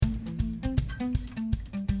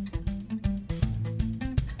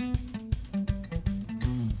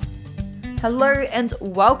Hello and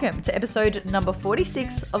welcome to episode number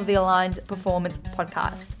 46 of the Aligned Performance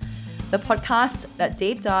Podcast, the podcast that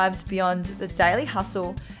deep dives beyond the daily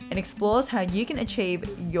hustle and explores how you can achieve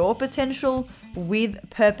your potential with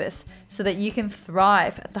purpose so that you can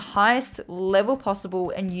thrive at the highest level possible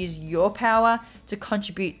and use your power to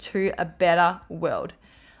contribute to a better world.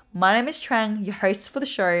 My name is Trang, your host for the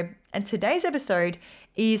show, and today's episode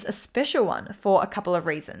is a special one for a couple of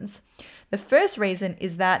reasons. The first reason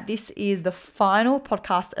is that this is the final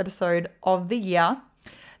podcast episode of the year.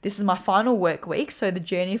 This is my final work week, so the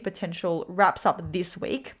Journey of Potential wraps up this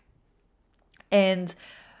week. And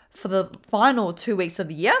for the final 2 weeks of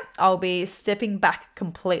the year, I'll be stepping back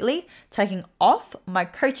completely, taking off my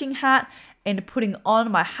coaching hat and putting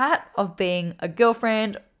on my hat of being a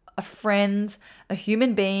girlfriend, a friend, a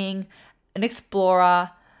human being, an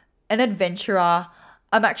explorer, an adventurer.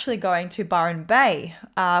 I'm actually going to Byron Bay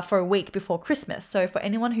for a week before Christmas. So for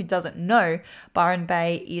anyone who doesn't know, Byron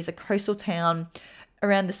Bay is a coastal town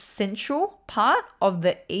around the central part of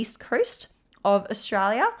the east coast of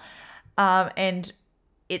Australia. And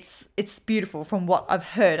it's beautiful from what I've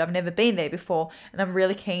heard. I've never been there before, and I'm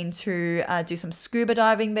really keen to do some scuba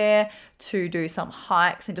diving there, to do some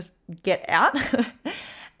hikes and just get out.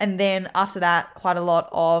 And then after that, quite a lot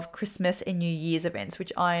of Christmas and New Year's events,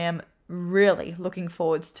 which I am really looking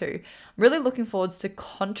forward to. I'm really looking forward to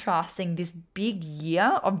contrasting this big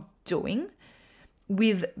year of doing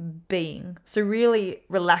with being. So really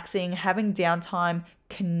relaxing, having downtime,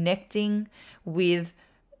 connecting with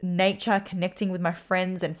nature, connecting with my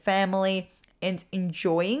friends and family, and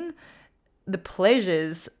enjoying the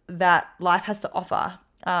pleasures that life has to offer,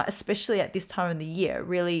 especially at this time of the year.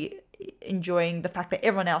 Really enjoying the fact that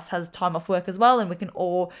everyone else has time off work as well, and we can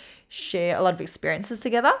all share a lot of experiences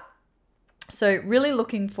together. So really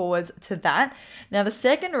looking forward to that. Now, the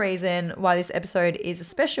second reason why this episode is a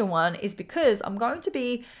special one is because I'm going to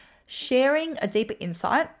be sharing a deeper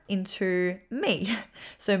insight into me.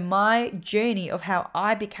 So my journey of how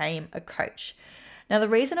I became a coach. Now, the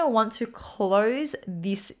reason I want to close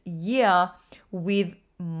this year with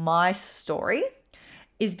my story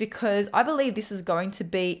is because I believe this is going to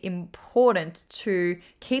be important to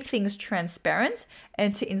keep things transparent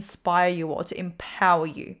and to inspire you or to empower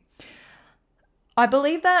you. I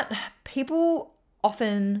believe that people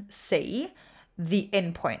often see the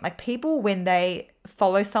end point. Like people, when they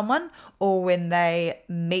follow someone or when they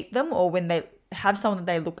meet them or when they have someone that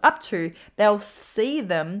they look up to, they'll see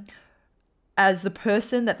them as the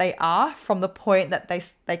person that they are from the point that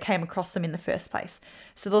they came across them in the first place.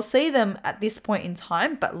 So they'll see them at this point in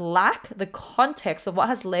time, but lack the context of what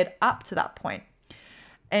has led up to that point.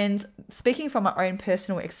 And speaking from my own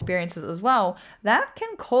personal experiences as well, that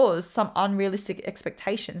can cause some unrealistic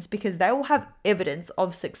expectations because they will have evidence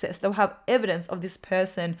of success. They'll have evidence of this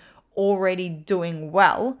person already doing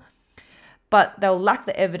well, but they'll lack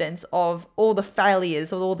the evidence of all the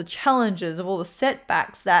failures, of all the challenges, of all the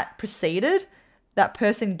setbacks that preceded that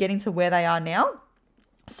person getting to where they are now.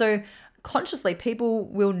 So consciously, people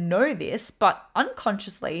will know this, but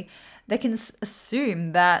unconsciously, they can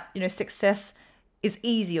assume that, success is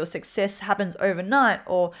easy or success happens overnight,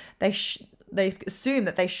 or they assume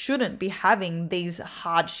that they shouldn't be having these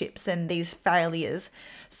hardships and these failures.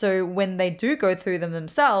 So when they do go through them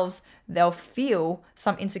themselves, they'll feel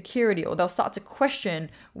some insecurity, or they'll start to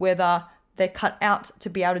question whether they're cut out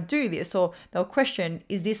to be able to do this, or they'll question,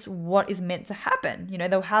 is this what is meant to happen?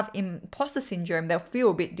 They'll have imposter syndrome. They'll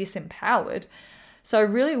feel a bit disempowered. So I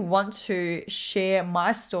really want to share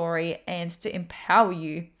my story and to empower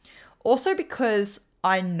you. Also because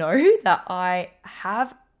I know that I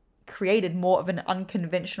have created more of an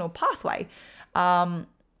unconventional pathway.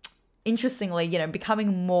 Interestingly,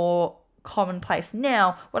 becoming more commonplace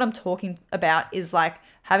now, what I'm talking about is like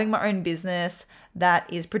having my own business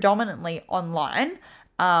that is predominantly online,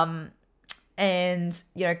 and,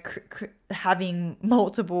 having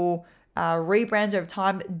multiple rebrands over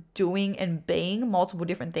time, doing and being multiple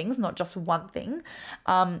different things, not just one thing.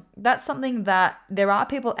 That's something that there are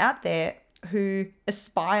people out there who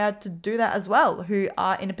aspire to do that as well, who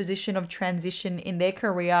are in a position of transition in their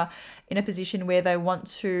career, in a position where they want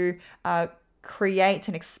to create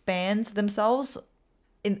and expand themselves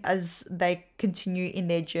as they continue in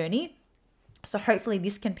their journey. So hopefully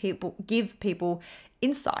this can give people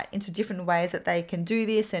insight into different ways that they can do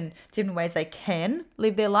this and different ways they can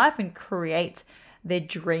live their life and create their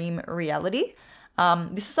dream reality.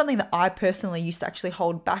 This is something that I personally used to actually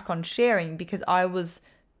hold back on sharing because I was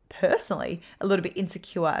personally a little bit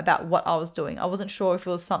insecure about what I was doing. I wasn't sure if it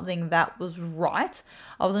was something that was right.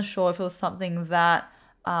 I wasn't sure if it was something that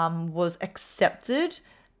was accepted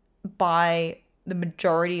by the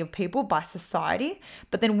majority of people by society.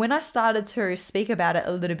 But then when I started to speak about it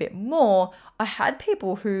a little bit more, I had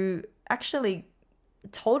people who actually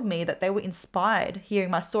told me that they were inspired hearing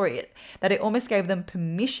my story, that it almost gave them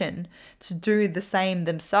permission to do the same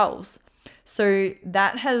themselves. So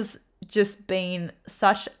that has just been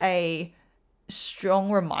such a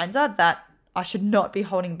strong reminder that I should not be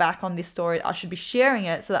holding back on this story. I should be sharing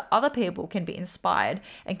it so that other people can be inspired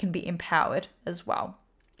and can be empowered as well.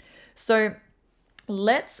 So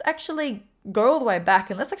let's actually go all the way back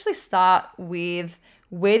and let's actually start with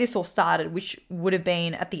where this all started, which would have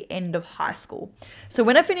been at the end of high school. So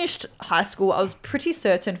when I finished high school, I was pretty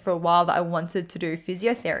certain for a while that I wanted to do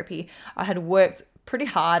physiotherapy. I had worked pretty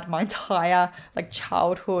hard my entire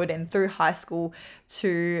childhood and through high school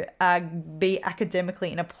to be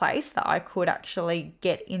academically in a place that I could actually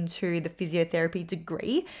get into the physiotherapy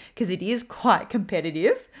degree, because it is quite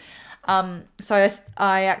competitive. So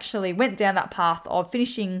I actually went down that path of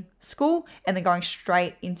finishing school and then going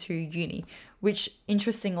straight into uni, which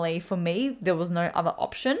interestingly for me, there was no other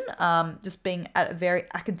option. Just being at a very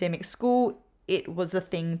academic school, it was the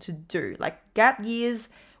thing to do. Gap years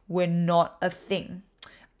were not a thing.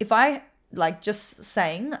 If I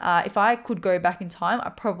if I could go back in time, I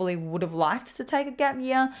probably would have liked to take a gap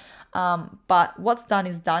year. But what's done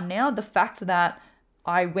is done now. The fact that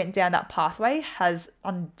I went down that pathway has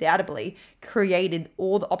undoubtedly created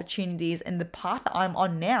all the opportunities and the path that I'm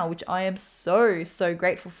on now, which I am so, so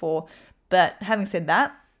grateful for. But having said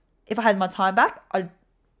that, if I had my time back,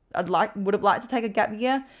 would have liked to take a gap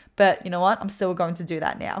year, but you know what? I'm still going to do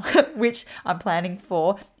that now, which I'm planning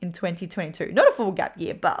for in 2022. Not a full gap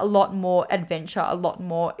year, but a lot more adventure, a lot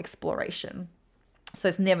more exploration. So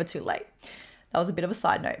it's never too late. That was a bit of a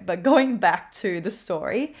side note, but going back to the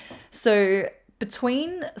story. So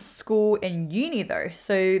between school and uni though,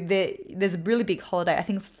 so there's a really big holiday. I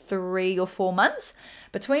think it's 3 or 4 months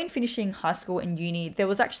between finishing high school and uni. There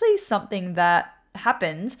was actually something that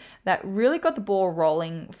happened that really got the ball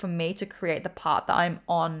rolling for me to create the path that I'm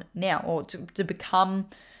on now, or to become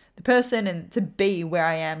the person and to be where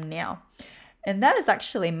I am now. And that is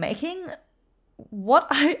actually making what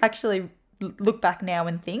I actually look back now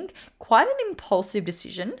and think quite an impulsive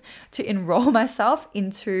decision to enroll myself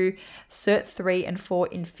into Cert 3 and 4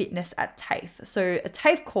 in fitness at TAFE. So a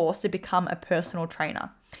TAFE course to become a personal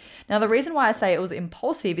trainer. Now, the reason why I say it was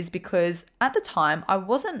impulsive is because at the time I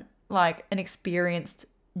wasn't an experienced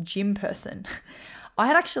gym person. I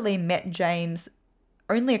had actually met James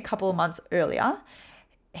only a couple of months earlier.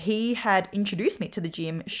 He had introduced me to the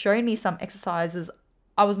gym, shown me some exercises.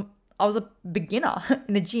 I was a beginner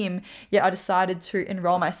in the gym, yet I decided to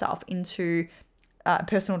enroll myself into a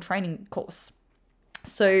personal training course.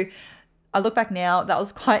 So I look back now, that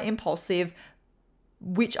was quite impulsive,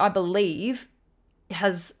 which I believe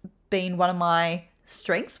has been one of my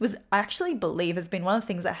strengths. I actually believe has been one of the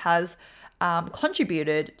things that has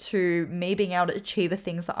contributed to me being able to achieve the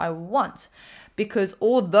things that I want. Because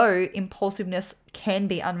although impulsiveness can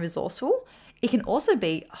be unresourceful, it can also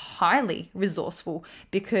be highly resourceful,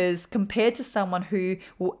 because compared to someone who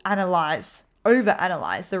will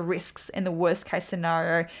overanalyze the risks in the worst case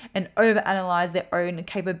scenario and overanalyze their own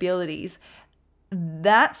capabilities,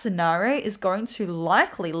 that scenario is going to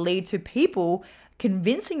likely lead to people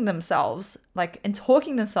convincing themselves and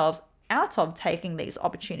talking themselves out of taking these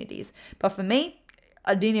opportunities. But for me,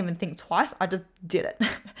 I didn't even think twice. I just did it.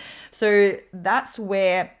 So that's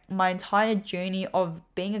where my entire journey of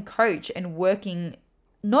being a coach and working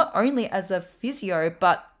not only as a physio,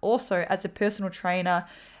 but also as a personal trainer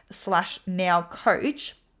 / now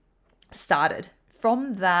coach started.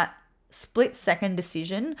 From that split second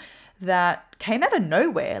decision that came out of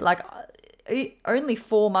nowhere. Only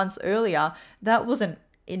 4 months earlier, that wasn't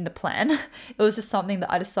in the plan. It was just something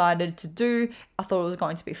that I decided to do. I thought it was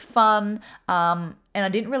going to be fun. And I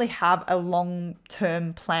didn't really have a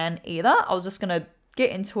long-term plan either. I was just going to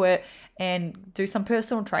get into it and do some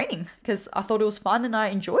personal training because I thought it was fun and I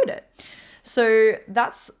enjoyed it. So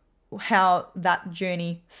that's how that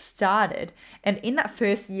journey started. And in that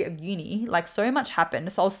first year of uni, so much happened.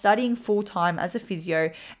 So I was studying full-time as a physio,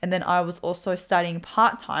 and then I was also studying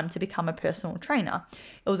part-time to become a personal trainer.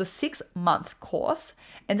 It was a 6-month course,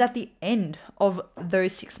 and at the end of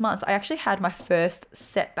those 6 months, I actually had my first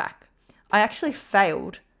setback. I actually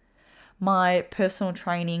failed my personal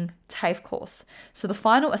training TAFE course. So the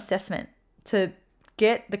final assessment to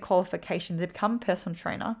get the qualification to become a personal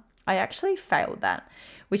trainer, I actually failed that,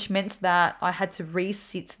 which meant that I had to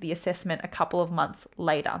resit the assessment a couple of months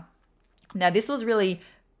later. Now, this was really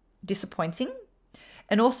disappointing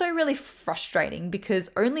and also really frustrating because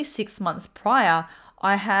only 6 months prior,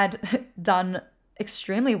 I had done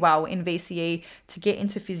extremely well in VCE to get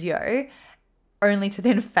into physio, only to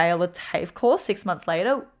then fail a TAFE course 6 months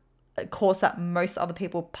later, a course that most other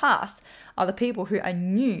people passed, other people who I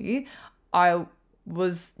knew I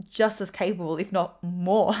was just as capable, if not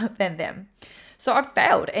more than them. So I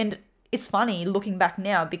failed. And it's funny looking back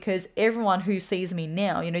now, because everyone who sees me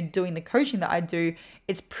now, doing the coaching that I do,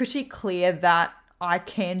 it's pretty clear that I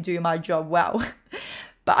can do my job well.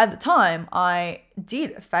 But at the time, I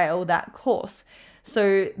did fail that course.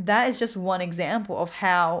 So that is just one example of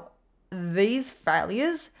how these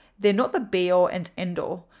failures, they're not the be all and end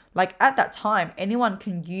all. Like at that time, anyone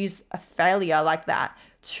can use a failure like that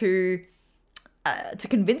to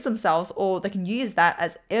convince themselves, or they can use that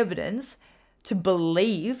as evidence to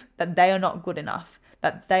believe that they are not good enough,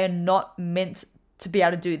 that they are not meant to be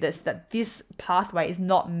able to do this, that this pathway is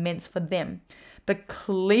not meant for them. But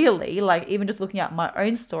clearly, like even just looking at my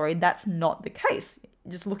own story, that's not the case.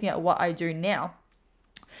 Just looking at what I do now.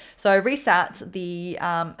 So I resat the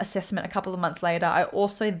assessment a couple of months later. I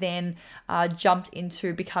also then jumped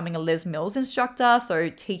into becoming a Les Mills instructor, so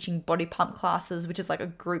teaching body pump classes, which is like a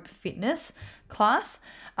group fitness class.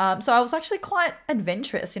 So I was actually quite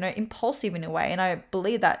adventurous, impulsive in a way. And I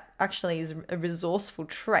believe that actually is a resourceful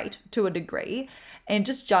trait to a degree, and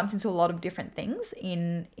just jumped into a lot of different things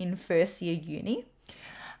in first year uni.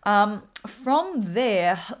 From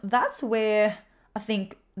there, that's where I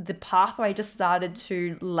think the pathway just started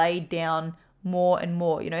to lay down more and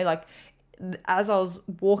more, like as I was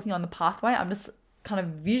walking on the pathway, I'm just kind of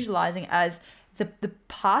visualizing as the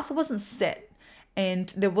path wasn't set,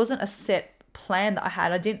 and there wasn't a set plan that I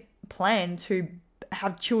had. I didn't plan to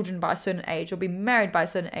have children by a certain age, or be married by a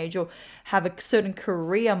certain age, or have a certain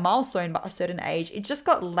career milestone by a certain age. It just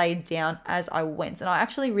got laid down as I went. And I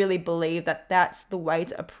actually really believe that that's the way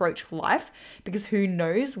to approach life, because who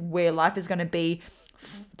knows where life is going to be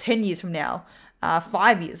 10 years from now,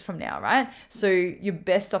 5 years from now, right? So you're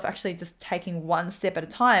best off actually just taking one step at a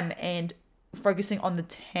time and focusing on the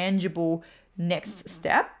tangible next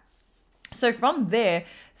step. So from there,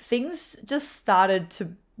 things just started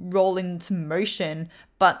to roll into motion,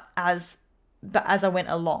 but as I went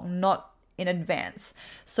along, not in advance.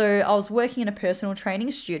 So I was working in a personal training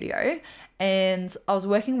studio, and I was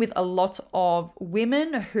working with a lot of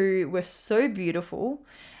women who were so beautiful,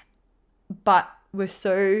 but were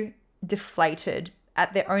so deflated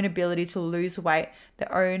at their own ability to lose weight,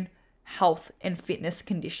 their own health and fitness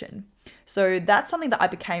condition. So that's something that I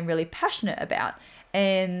became really passionate about.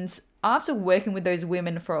 And after working with those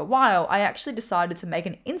women for a while, I actually decided to make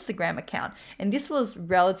an Instagram account. And this was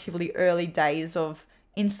relatively early days of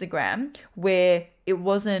Instagram, where it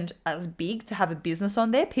wasn't as big to have a business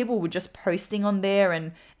on there. People were just posting on there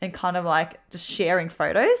and kind of like just sharing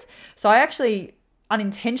photos. So I actually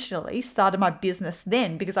unintentionally started my business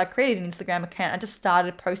then, because I created an Instagram account. I just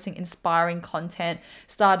started posting inspiring content,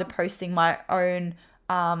 started posting my own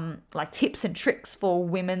like tips and tricks for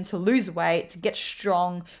women to lose weight, to get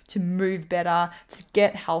strong, to move better, to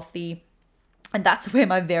get healthy. And that's where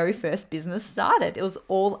my very first business started. It was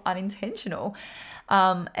all unintentional.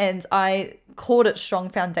 And I called it Strong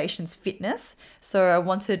Foundations Fitness. So I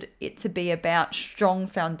wanted it to be about strong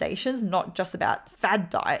foundations, not just about fad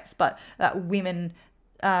diets, but that women,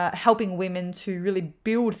 helping women to really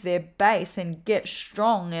build their base and get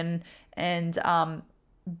strong and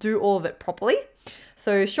do all of it properly.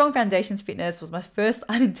 So Strong Foundations Fitness was my first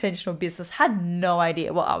unintentional business. Had no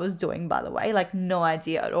idea what I was doing, by the way, like no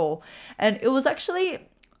idea at all. And it was actually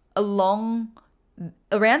around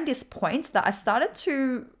this point that I started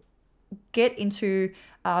to get into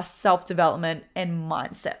self-development and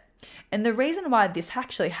mindset. And the reason why this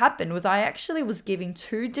actually happened was I actually was giving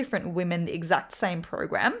 2 different women the exact same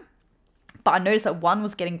program, but I noticed that one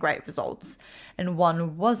was getting great results and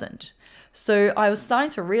one wasn't. So I was starting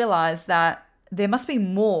to realize that there must be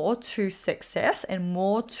more to success and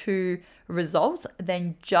more to results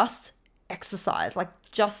than just exercise, like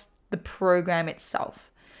just the program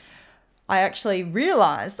itself. I actually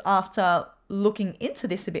realized after looking into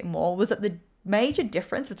this a bit more was that the major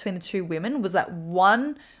difference between the 2 women was that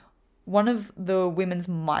one of the women's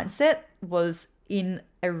mindset was in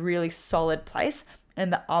a really solid place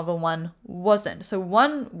and the other one wasn't. So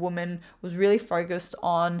one woman was really focused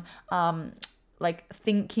on like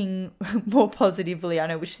thinking more positively, I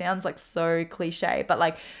know, which sounds like so cliche, but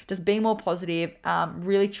like just being more positive,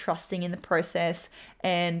 really trusting in the process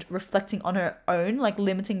and reflecting on her own like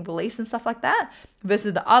limiting beliefs and stuff like that,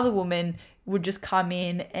 versus the other woman would just come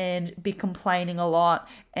in and be complaining a lot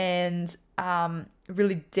and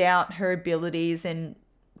really doubt her abilities and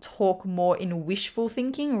talk more in wishful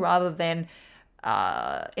thinking rather than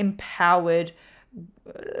empowered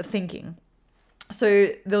thinking. So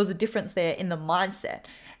there was a difference there in the mindset.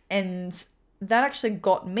 And that actually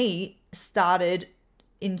got me started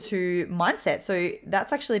into mindset. So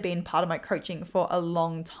that's actually been part of my coaching for a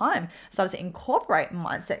long time. I started to incorporate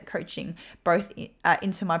mindset coaching both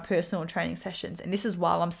into my personal training sessions. And this is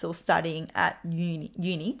while I'm still studying at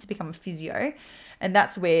uni to become a physio. And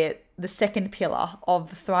that's where the second pillar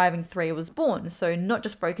of the Thriving 3 was born. So not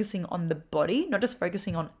just focusing on the body, not just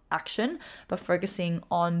focusing on action, but focusing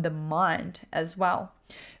on the mind as well.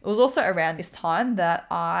 It was also around this time that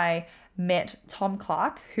I met Tom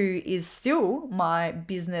Clark, who is still my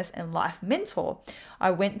business and life mentor.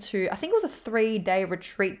 I went to, I think it was a 3-day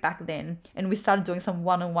retreat back then, and we started doing some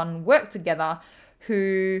one-on-one work together,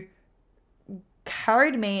 who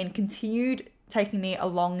carried me and continued taking me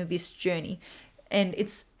along this journey. And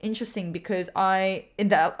it's interesting because I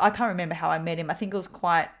can't remember how I met him. I think it was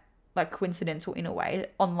quite like coincidental in a way,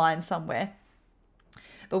 online somewhere.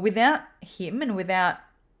 But without him and without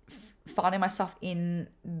finding myself in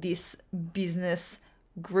this business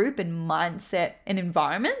group and mindset and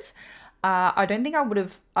environment, I don't think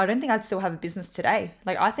I'd still have a business today.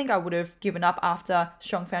 Like, I think I would have given up after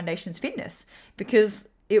Strong Foundations Fitness, because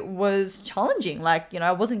it was challenging. Like,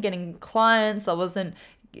 I wasn't getting clients. I wasn't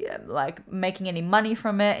like making any money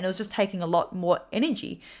from it, and it was just taking a lot more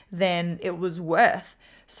energy than it was worth.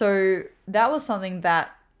 So that was something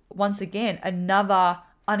that, once again, another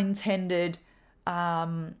unintended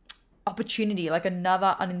opportunity, like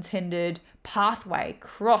another unintended pathway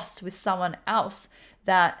crossed with someone else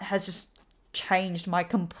that has just changed my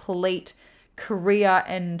complete career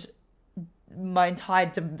and my entire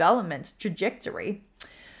development trajectory.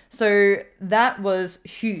 So that was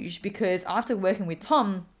huge, because after working with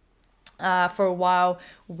Tom for a while,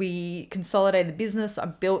 we consolidated the business. I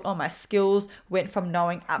built on my skills, went from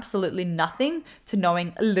knowing absolutely nothing to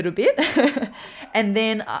knowing a little bit. And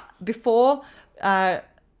then before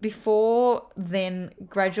then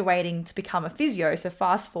graduating to become a physio, so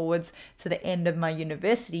fast forwards to the end of my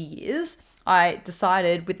university years, I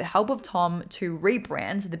decided, with the help of Tom, to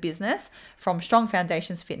rebrand the business from Strong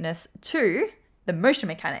Foundations Fitness to the Motion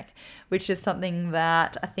Mechanic, which is something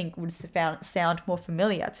that I think would sound more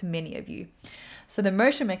familiar to many of you. So the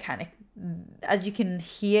Motion Mechanic, as you can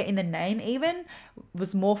hear in the name even,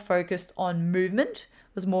 was more focused on movement,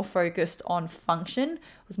 was more focused on function,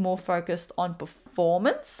 was more focused on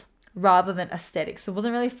performance rather than aesthetics. It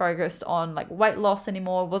wasn't really focused on like weight loss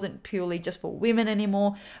anymore. It wasn't purely just for women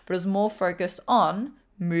anymore, but it was more focused on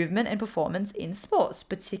movement and performance in sports,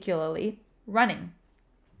 particularly running.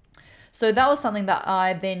 So that was something that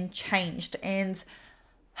I then changed. And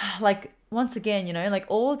like, once again, like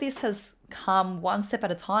all of this has come one step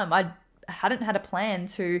at a time. I hadn't had a plan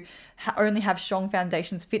to only have Strong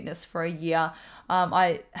Foundations Fitness for a year.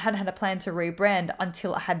 I hadn't had a plan to rebrand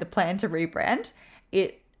until I had the plan to rebrand.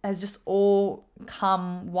 It has just all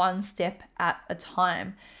come one step at a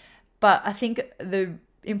time. But I think the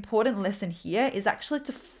important lesson here is actually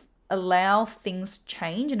to allow things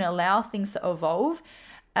change and allow things to evolve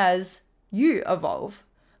as you evolve.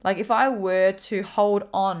 Like, if I were to hold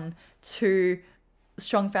on to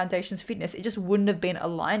Strong Foundations Fitness, it just wouldn't have been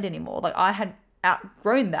aligned anymore. Like, I had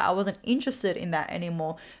outgrown that. I wasn't interested in that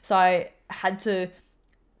anymore. So I had to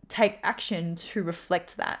take action to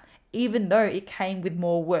reflect that, even though it came with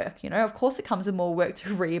more work. Of course it comes with more work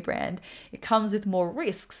to rebrand. It comes with more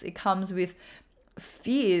risks. It comes with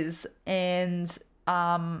fears and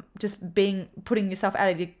just putting yourself out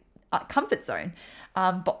of your comfort zone.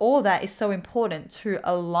 But all that is so important to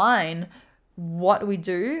align what we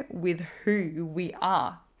do with who we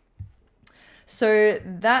are. So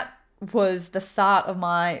that was the start of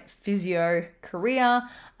my physio career.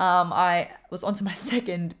 I was onto my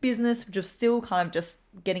second business, which was still kind of just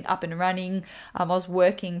getting up and running. I was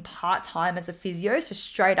working part-time as a physio. So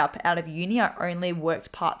straight up out of uni, I only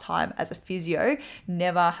worked part-time as a physio,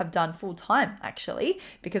 never have done full-time actually,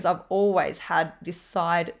 because I've always had this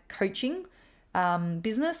side coaching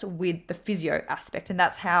business with the physio aspect. And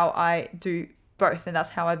that's how I do both. And that's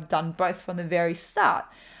how I've done both from the very start.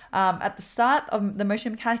 At the start of the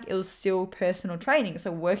Motion Mechanic, it was still personal training.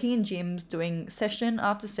 So working in gyms, doing session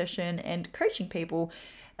after session and coaching people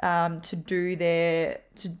to do their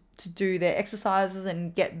exercises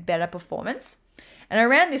and get better performance. And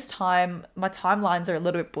around this time, my timelines are a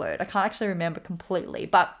little bit blurred. I can't actually remember completely,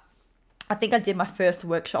 but I think I did my first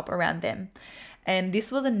workshop around them. And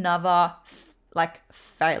this was another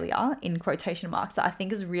failure in quotation marks that I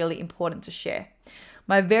think is really important to share.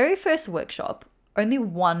 My very first workshop, only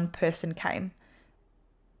one person came,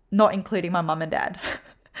 not including my mum and dad.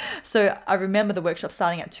 So I remember the workshop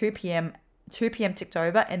starting at 2 p.m. 2 p.m. ticked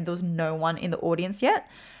over and there was no one in the audience yet.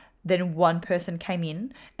 then one person came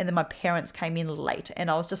in, and then my parents came in late,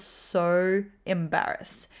 and I was just so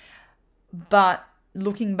embarrassed. But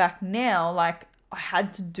looking back now, like, I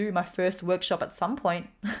had to do my first workshop at some point.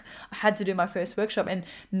 I had to do my first workshop, and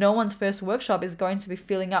no one's first workshop is going to be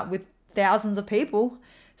filling up with thousands of people.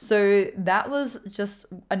 So that was just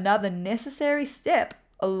another necessary step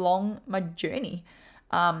along my journey.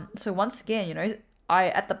 So once again, I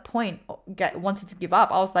at the point wanted to give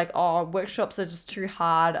up. I was like, oh, workshops are just too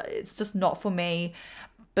hard. It's just not for me.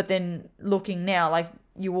 But then looking now, like,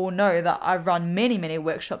 you all know that I've run many, many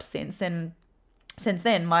workshops since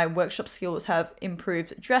then, my workshop skills have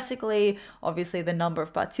improved drastically. Obviously, the number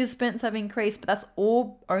of participants have increased, but that's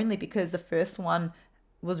all only because the first one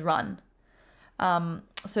was run.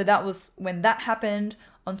 So that was when that happened.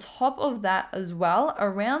 On top of that as well,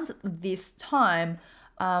 around this time,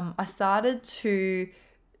 I started to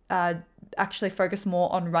actually focus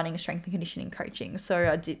more on running, strength and conditioning coaching.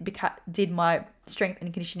 So I did my strength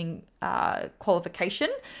and conditioning qualification,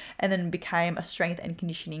 and then became a strength and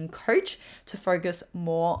conditioning coach to focus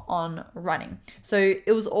more on running. So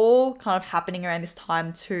it was all kind of happening around this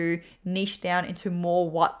time to niche down into more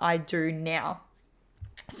what I do now.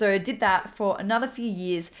 So I did that for another few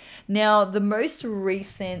years. Now, the most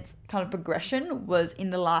recent kind of progression was in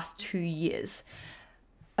the last 2 years.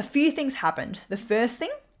 A few things happened. The first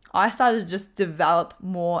thing, I started to just develop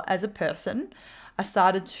more as a person. I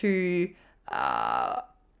started to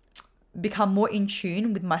become more in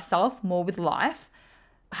tune with myself, more with life.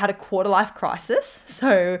 I had a quarter life crisis.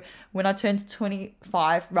 So when I turned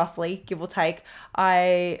 25, roughly, give or take,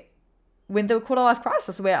 I went through a quarter life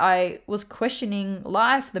crisis where I was questioning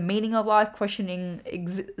life, the meaning of life, questioning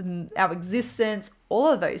our existence, all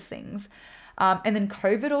of those things. And then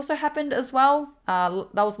COVID also happened as well.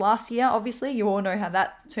 That was last year, obviously. You all know how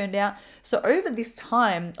that turned out. So over this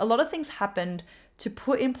time, a lot of things happened to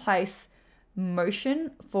put in place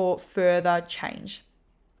motion for further change.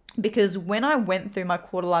 Because when I went through my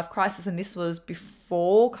quarter life crisis, and this was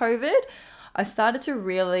before COVID, I started to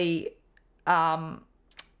really,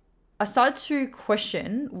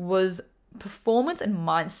 question, was performance and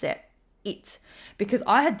mindset it? Because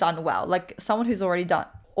I had done well, like someone who's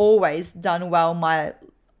always done well my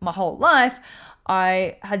whole life.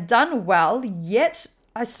 I had done well, yet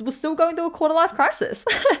I was still going through a quarter life crisis.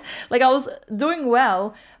 Like, I was doing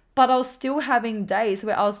well, but I was still having days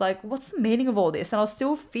where I was like, what's the meaning of all this? And I was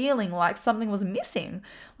still feeling like something was missing.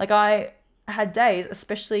 Like, I had days,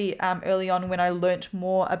 especially early on, when I learnt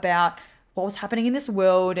more about what was happening in this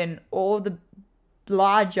world and all the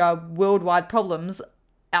larger worldwide problems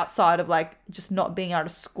outside of like just not being able to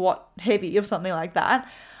squat heavy or something like that.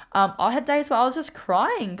 I had days where I was just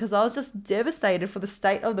crying because I was just devastated for the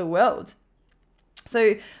state of the world.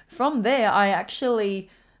 So from there, I actually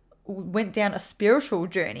went down a spiritual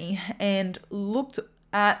journey and looked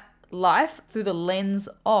at life through the lens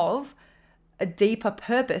of a deeper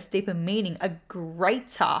purpose, deeper meaning, a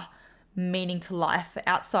greater meaning to life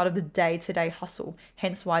outside of the day-to-day hustle.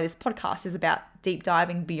 Hence why this podcast is about deep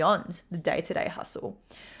diving beyond the day-to-day hustle.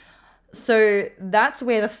 So that's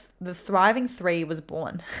where the Thriving 3 was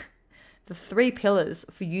born. The 3 pillars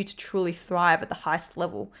for you to truly thrive at the highest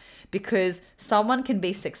level. Because someone can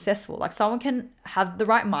be successful, like someone can have the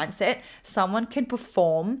right mindset, someone can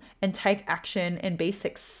perform and take action and be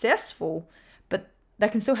successful, but they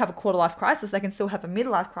can still have a quarter life crisis, they can still have a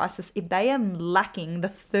midlife crisis if they are lacking the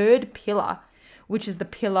 3rd pillar, which is the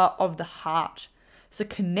pillar of the heart. So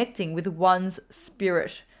connecting with one's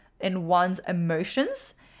spirit and one's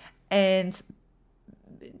emotions and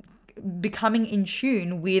becoming in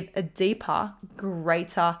tune with a deeper,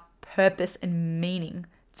 greater purpose and meaning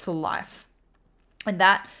to life. And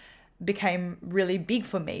that became really big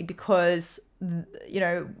for me because,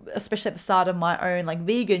 especially at the start of my own like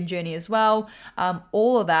vegan journey as well,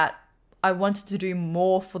 all of that, I wanted to do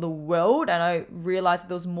more for the world, and I realized that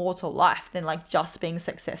there was more to life than like just being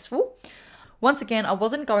successful. Once again, I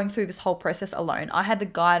wasn't going through this whole process alone. I had the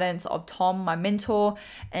guidance of Tom, my mentor,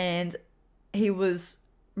 and he was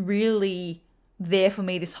really there for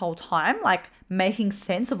me this whole time, like making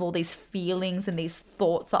sense of all these feelings and these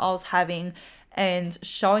thoughts that I was having, and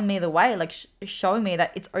showing me the way, like showing me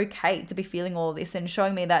that it's okay to be feeling all of this, and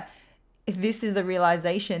showing me that this is the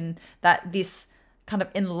realization, that this kind of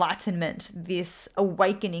enlightenment, this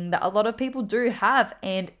awakening that a lot of people do have.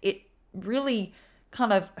 And it really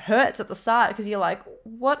kind of hurts at the start because you're like,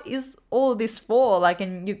 what is all of this for? Like,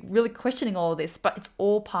 and you're really questioning all of this, but it's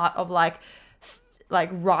all part of like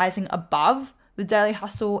rising above the daily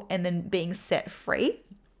hustle and then being set free.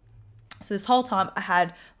 So this whole time I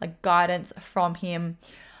had like guidance from him.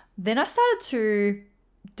 Then I started to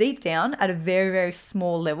deep down at a very, very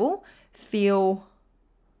small level, feel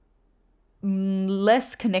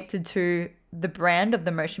less connected to the brand of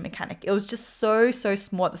the Motion Mechanic. It was just so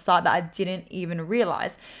small at the start that I didn't even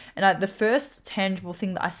realize. And the first tangible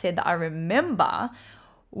thing that I said that I remember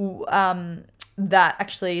that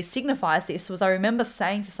actually signifies this was I remember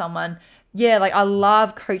saying to someone, yeah, like I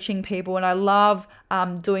love coaching people and I love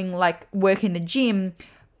doing like work in the gym,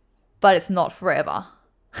 but it's not forever.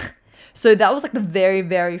 So that was like the very,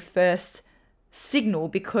 very first signal,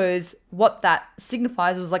 because what that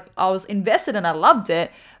signifies was like I was invested and I loved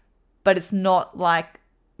it, but it's not like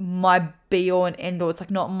my be all and end all. It's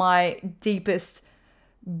like not my deepest,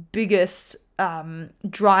 biggest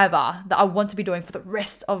driver that I want to be doing for the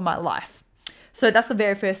rest of my life. So that's the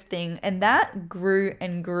very first thing. And that grew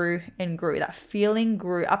and grew and grew. That feeling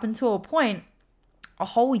grew up until a point a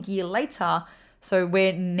whole year later. So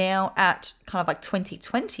we're now at kind of like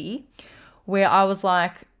 2020, where I was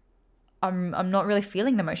like, I'm not really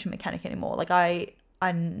feeling the Motion Mechanic anymore. Like I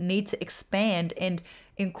need to expand and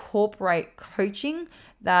incorporate coaching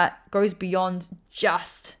that goes beyond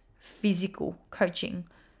just physical coaching,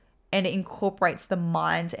 and it incorporates the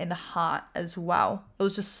mind and the heart as well. It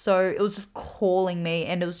was just calling me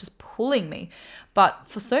and it was just pulling me, but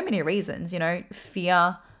for so many reasons,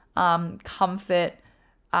 fear, comfort,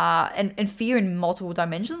 and fear in multiple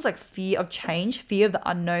dimensions, like fear of change, fear of the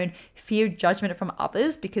unknown, fear of judgment from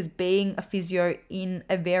others, because being a physio in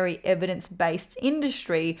a very evidence-based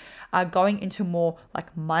industry, going into more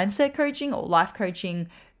like mindset coaching or life coaching,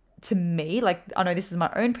 to me, like I know this is my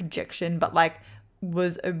own projection, but like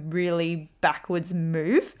was a really backwards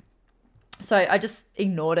move. So I just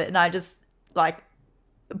ignored it and I just like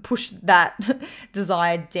pushed that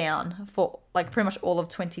desire down for like pretty much all of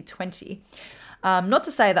 2020. Not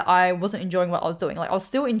to say that I wasn't enjoying what I was doing. Like I was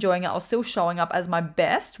still enjoying it. I was still showing up as my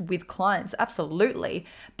best with clients. Absolutely.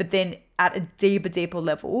 But then at a deeper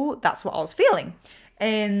level, that's what I was feeling.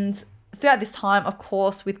 And throughout this time, of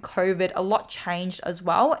course, with COVID, a lot changed as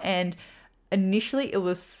well. And initially it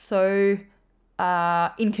was so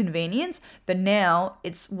inconvenience, but now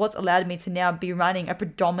it's what's allowed me to now be running a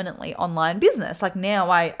predominantly online business. Like now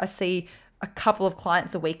I see a couple of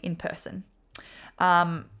clients a week in person.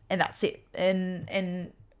 And that's it.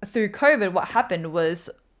 And through COVID, what happened was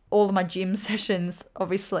all of my gym sessions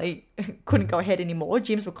obviously couldn't go ahead anymore.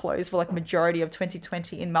 Gyms were closed for like majority of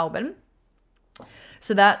 2020 in Melbourne.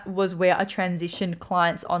 So that was where I transitioned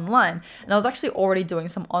clients online. And I was actually already doing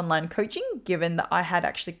some online coaching, given that I had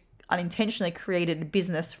actually unintentionally created a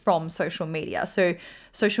business from social media. So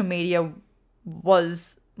social media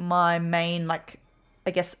was my main, like,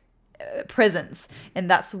 I guess, presence. And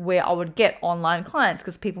that's where I would get online clients,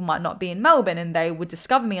 because people might not be in Melbourne and they would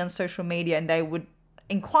discover me on social media and they would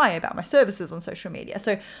inquire about my services on social media.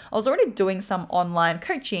 So I was already doing some online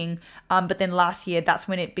coaching, but then last year, that's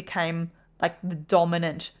when it became like the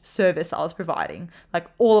dominant service I was providing. Like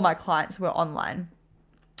all of my clients were online.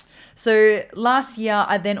 So last year,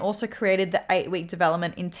 I then also created the 8-week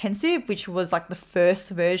development intensive, which was like the first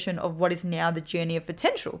version of what is now the Journey of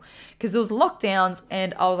Potential, because there was lockdowns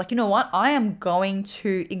and I was like, you know what? I am going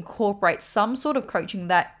to incorporate some sort of coaching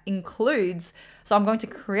that includes, so I'm going to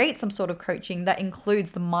create some sort of coaching that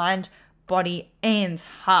includes the mind, body, and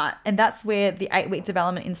heart. And that's where the 8-week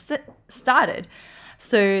development started.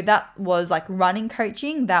 So that was like running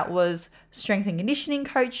coaching, that was strength and conditioning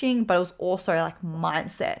coaching, but it was also like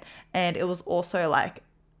mindset, and it was also like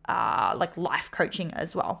life coaching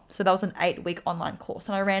as well. So that was an 8-week online course,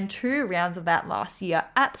 and I ran 2 rounds of that last year.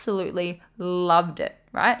 Absolutely loved it,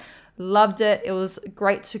 right? Loved it. It was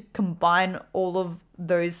great to combine all of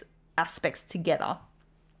those aspects together.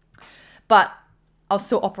 But I was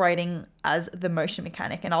still operating as the Motion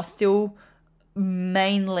Mechanic, and I was still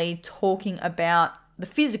mainly talking about the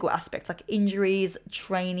physical aspects, like injuries,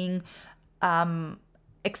 training,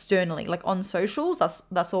 externally, like on socials.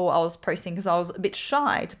 That's all I was posting, because I was a bit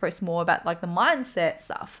shy to post more about like the mindset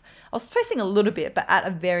stuff. I was posting a little bit, but at a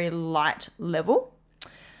very light level.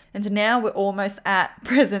 And so now we're almost at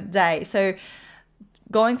present day. So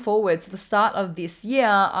going forward, to the start of this year,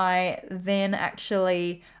 I then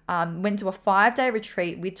actually went to a 5-day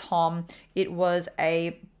retreat with Tom. It was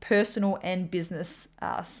a personal and business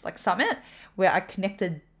summit where I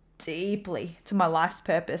connected deeply to my life's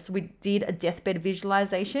purpose. We did a deathbed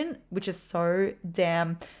visualization, which is so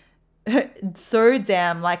damn like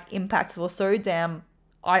impactful, so damn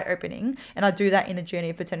eye-opening. And I do that in the Journey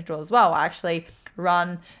of Potential as well. I actually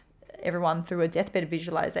run everyone through a deathbed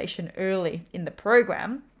visualization early in the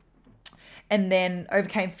program, and then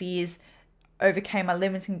overcame fears, overcame my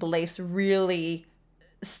limiting beliefs, really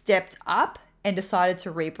stepped up and decided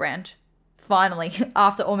to rebrand finally,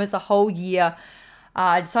 after almost a whole year,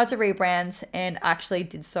 I decided to rebrand and actually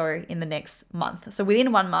did so in the next month. So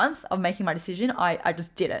within 1 month of making my decision, I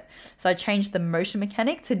just did it. So I changed the motion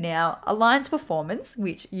mechanic to now Alliance Performance,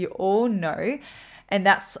 which you all know. And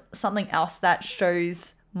that's something else that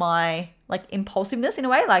shows my like impulsiveness in a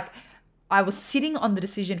way. Like I was sitting on the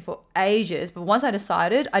decision for ages, but once I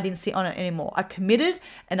decided, I didn't sit on it anymore. I committed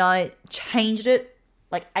and I changed it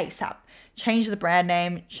like ASAP. Changed the brand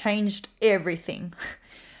name, changed everything.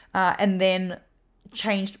 And then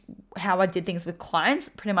changed how I did things with clients,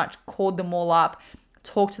 pretty much called them all up,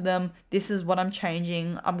 talked to them. This is what I'm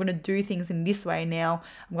changing. I'm going to do things in this way now.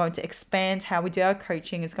 I'm going to expand how we do our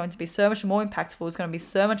coaching. It's going to be so much more impactful. It's going to be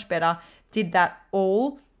so much better. Did that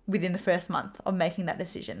all within the first month of making that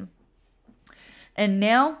decision. And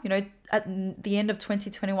now, at the end of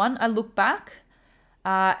 2021, I look back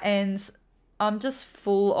and I'm just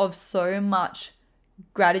full of so much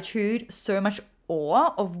gratitude, so much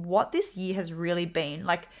awe of what this year has really been.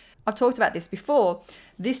 Like I've talked about this before,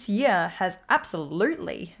 this year has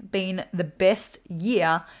absolutely been the best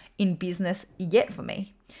year in business yet for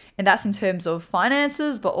me. And that's in terms of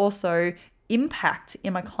finances, but also impact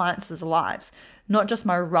in my clients' lives. Not just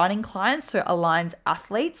my running clients, so aligned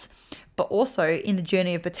athletes, but also in the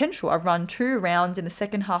Journey of Potential. I've run 2 rounds in the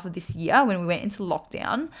second half of this year when we went into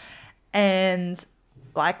lockdown. And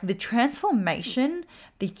like the transformation,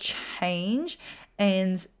 the change,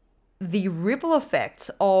 and the ripple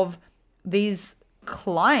effects of these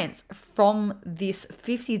clients from this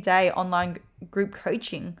 50-day online group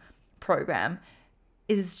coaching program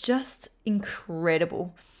is just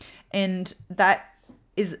incredible. And that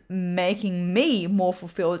is making me more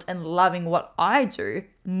fulfilled and loving what I do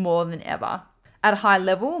more than ever. At a high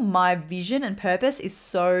level, my vision and purpose is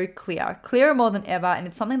so clearer more than ever. And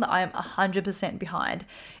it's something that I am 100% behind.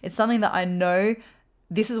 It's something that I know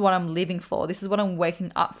this is what I'm living for. This is what I'm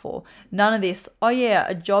waking up for. None of this, oh yeah,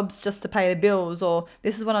 a job's just to pay the bills, or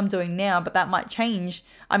this is what I'm doing now, but that might change.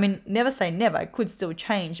 I mean, never say never, it could still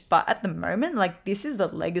change. But at the moment, like this is the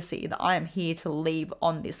legacy that I am here to leave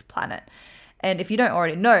on this planet. And if you don't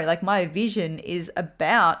already know, like my vision is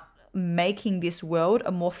about making this world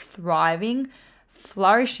a more thriving,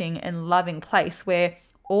 flourishing and loving place where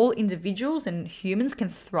all individuals and humans can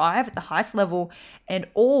thrive at the highest level, and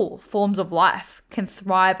all forms of life can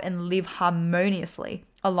thrive and live harmoniously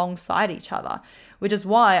alongside each other, which is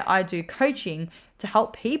why I do coaching to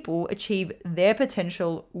help people achieve their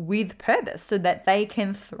potential with purpose so that they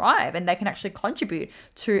can thrive and they can actually contribute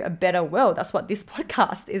to a better world. That's what this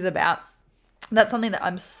podcast is about. That's something that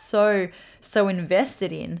I'm so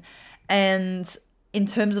invested in. And in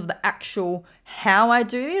terms of the actual how I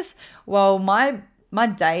do this, well, my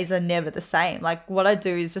days are never the same. Like what I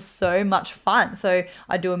do is just so much fun. So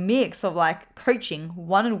I do a mix of like coaching,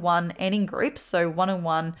 one-on-one and in groups. So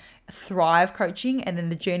one-on-one Thrive coaching, and then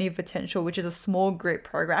the Journey of Potential, which is a small group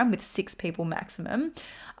program with 6 people maximum.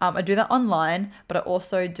 I do that online, but I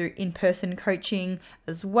also do in-person coaching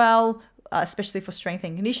as well, especially for strength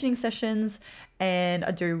and conditioning sessions. And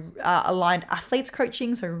I do aligned athletes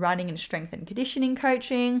coaching, so running and strength and conditioning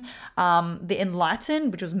coaching. The Enlighten,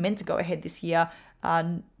 which was meant to go ahead this year,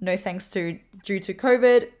 no thanks due to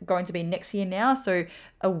COVID, going to be next year now. So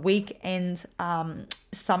a weekend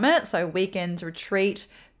summit, so a weekend retreat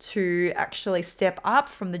to actually step up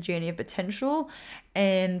from the Journey of Potential,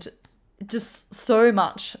 and just so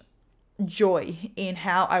much joy in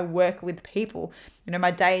how I work with people. My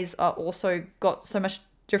days are also got so much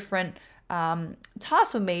different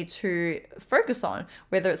tasks for me to focus on,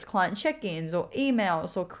 whether it's client check-ins or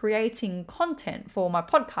emails or creating content for my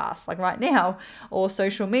podcast like right now, or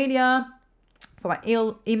social media for my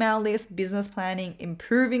email list, business planning,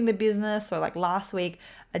 improving the business. So like last week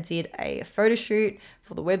I did a photo shoot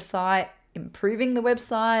for the website, improving the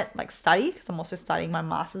website, like study, because I'm also studying my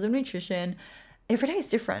Masters of Nutrition. Every day is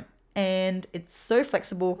different, and it's so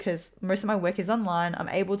flexible because most of my work is online. I'm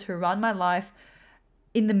able to run my life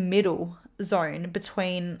in the middle zone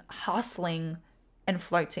between hustling and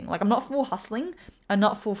floating. Like I'm not full hustling, I'm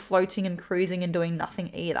not full floating and cruising and doing nothing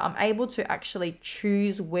either. I'm able to actually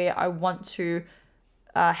choose where I want to,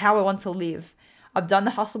 how I want to live. I've done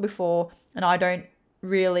the hustle before, and I don't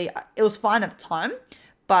really, it was fine at the time,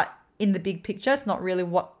 but in the big picture, it's not really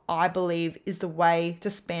what I believe is the way to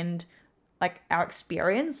spend like our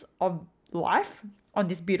experience of life on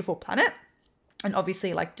this beautiful planet. And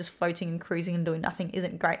obviously like just floating and cruising and doing nothing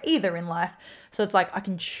isn't great either in life. So it's like I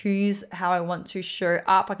can choose how I want to show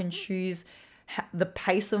up. I can choose the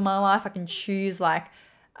pace of my life. I can choose like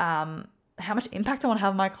how much impact I want to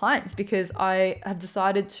have on my clients, because I have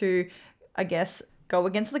decided to, I guess, go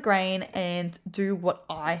against the grain and do what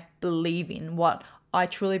I believe in, what I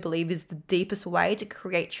truly believe is the deepest way to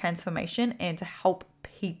create transformation and to help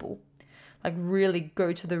people. Like really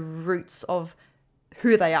go to the roots of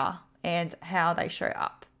who they are and how they show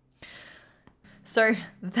up. So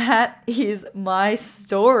that is my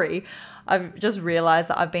story. I've just realized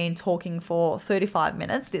that I've been talking for 35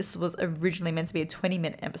 minutes. This was originally meant to be a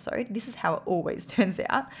 20-minute episode. This is how it always turns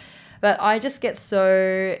out. But I just get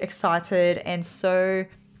so excited and so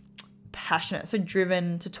passionate, so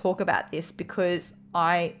driven to talk about this because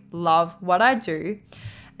I love what I do.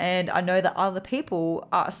 And I know that other people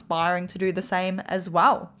are aspiring to do the same as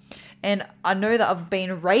well. And I know that I've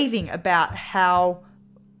been raving about how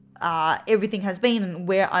everything has been and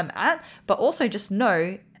where I'm at, but also just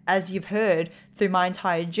know, as you've heard through my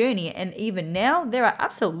entire journey, and even now, there are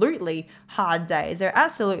absolutely hard days. There are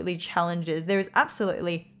absolutely challenges. There is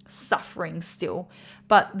absolutely suffering still.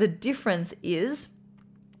 But the difference is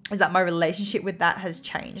that my relationship with that has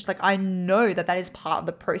changed. Like I know that is part of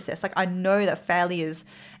the process. Like I know that failures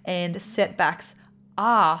and setbacks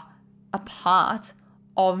are a part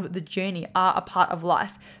of the journey, are a part of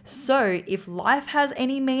life. So if life has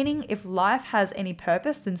any meaning, if life has any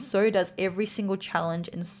purpose, then so does every single challenge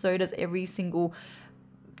and so does every single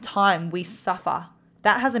time we suffer.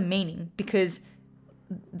 That has a meaning because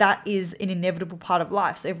that is an inevitable part of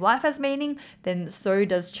life. So if life has meaning, then so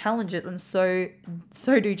does challenges, and so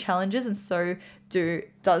do challenges, and so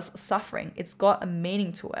does suffering. It's got a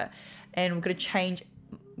meaning to it, and we've got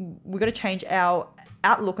to change our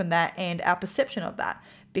outlook on that and our perception of that,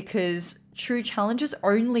 because true challenges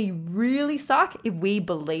only really suck if we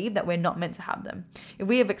believe that we're not meant to have them. If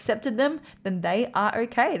we have accepted them, then they are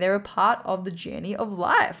okay. They're a part of the journey of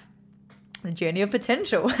life, the journey of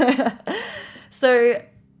potential. So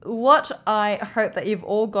what I hope that you've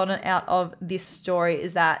all gotten out of this story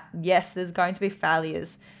is that, yes, there's going to be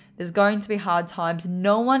failures. There's going to be hard times.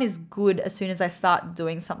 No one is good as soon as they start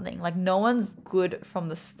doing something. Like no one's good from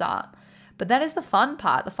the start. But that is the fun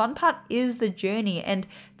part. The fun part is the journey and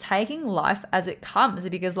taking life as it comes.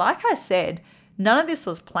 Because like I said, none of this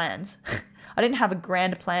was planned. I didn't have a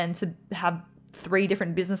grand plan to have 3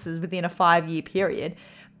 different businesses within a 5-year period.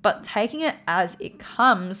 But taking it as it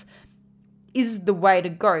comes is the way to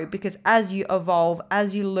go, because as you evolve,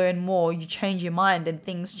 as you learn more, you change your mind and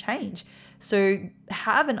things change. So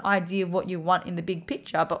have an idea of what you want in the big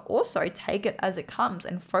picture, but also take it as it comes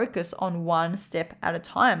and focus on one step at a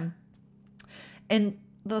time. And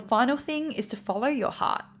the final thing is to follow your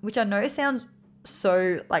heart, which I know sounds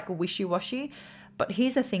so like wishy-washy, but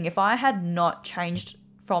here's the thing. If I had not changed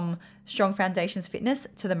from Strong Foundations Fitness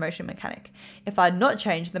to the Motion Mechanic, if I had not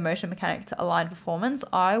changed the Motion Mechanic to Aligned Performance,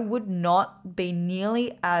 I would not be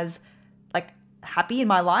nearly as happy in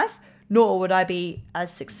my life, nor would I be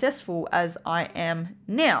as successful as I am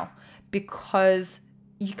now, because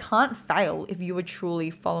you can't fail if you are truly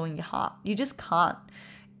following your heart. You just can't.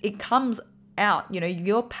 It comes out. If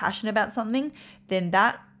you're passionate about something, then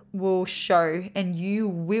that will show, and you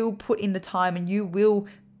will put in the time and you will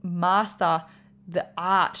master the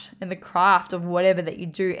art and the craft of whatever that you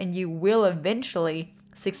do, and you will eventually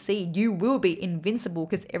succeed. You will be invincible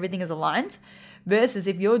because everything is aligned. Versus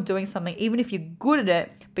if you're doing something, even if you're good at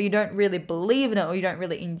it, but you don't really believe in it or you don't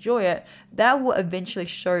really enjoy it, that will eventually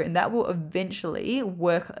show and that will eventually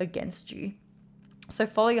work against you. So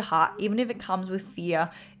follow your heart, even if it comes with fear,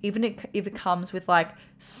 even if it comes with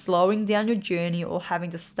slowing down your journey or having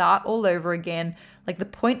to start all over again. The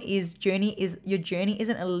point is, your journey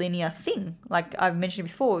isn't a linear thing. Like I've mentioned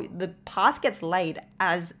before, the path gets laid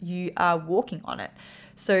as you are walking on it.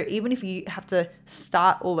 So even if you have to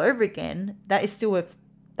start all over again, that is still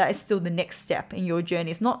the next step in your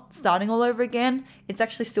journey. It's not starting all over again. It's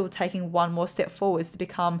actually still taking one more step forwards to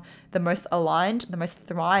become the most aligned, the most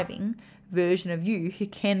thriving version of you who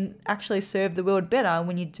can actually serve the world better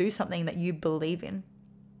when you do something that you believe in.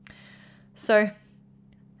 So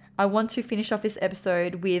I want to finish off this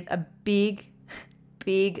episode with a big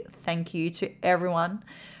thank you to everyone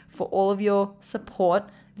for all of your support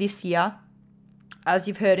this year. As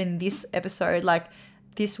you've heard in this episode,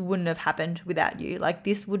 this wouldn't have happened without you.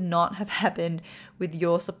 This would not have happened with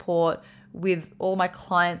your support, with all my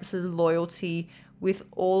clients' loyalty, with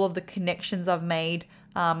all of the connections I've made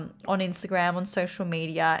on Instagram, on social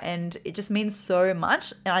media, and it just means so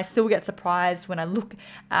much. And I still get surprised when I look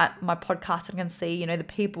at my podcast and can see,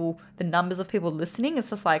 the numbers of people listening.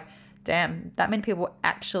 It's just damn, that many people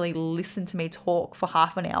actually listen to me talk for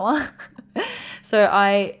half an hour. So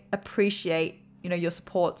I appreciate, your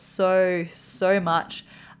support so much.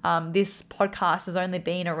 This podcast has only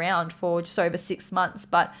been around for just over 6 months,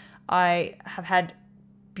 but I have had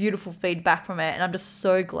beautiful feedback from it. And I'm just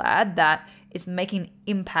so glad that it's making an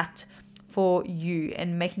impact for you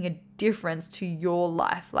and making a difference to your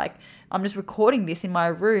life. Like, I'm just recording this in my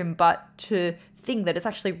room, but to think that it's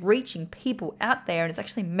actually reaching people out there and it's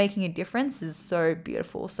actually making a difference is so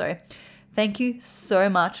beautiful. So thank you so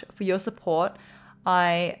much for your support.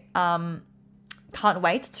 I can't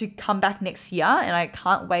wait to come back next year, and I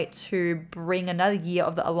can't wait to bring another year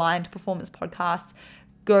of the Aligned Performance Podcast,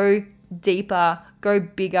 go deeper, go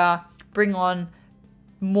bigger, bring on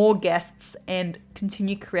more guests, and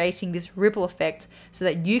continue creating this ripple effect so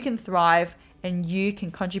that you can thrive and you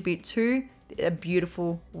can contribute to a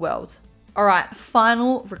beautiful world. All right,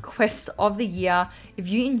 final request of the year. If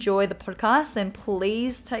you enjoy the podcast, then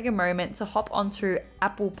please take a moment to hop onto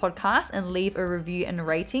Apple Podcasts and leave a review and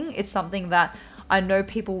rating. It's something that I know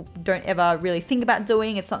people don't ever really think about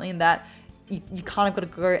doing. It's something that you kind of got to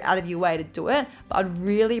go out of your way to do it, but I'd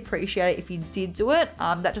really appreciate it if you did do it.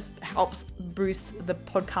 That just helps boost the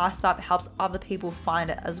podcast up, helps other people find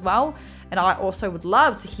it as well. And I also would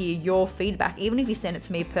love to hear your feedback. Even if you send it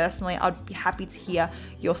to me personally, I'd be happy to hear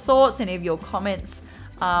your thoughts, any of your comments.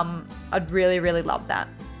 I'd really, really love that.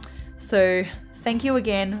 So thank you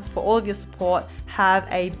again for all of your support. Have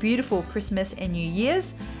a beautiful Christmas and New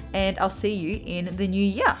Year's, and I'll see you in the new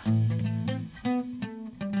year.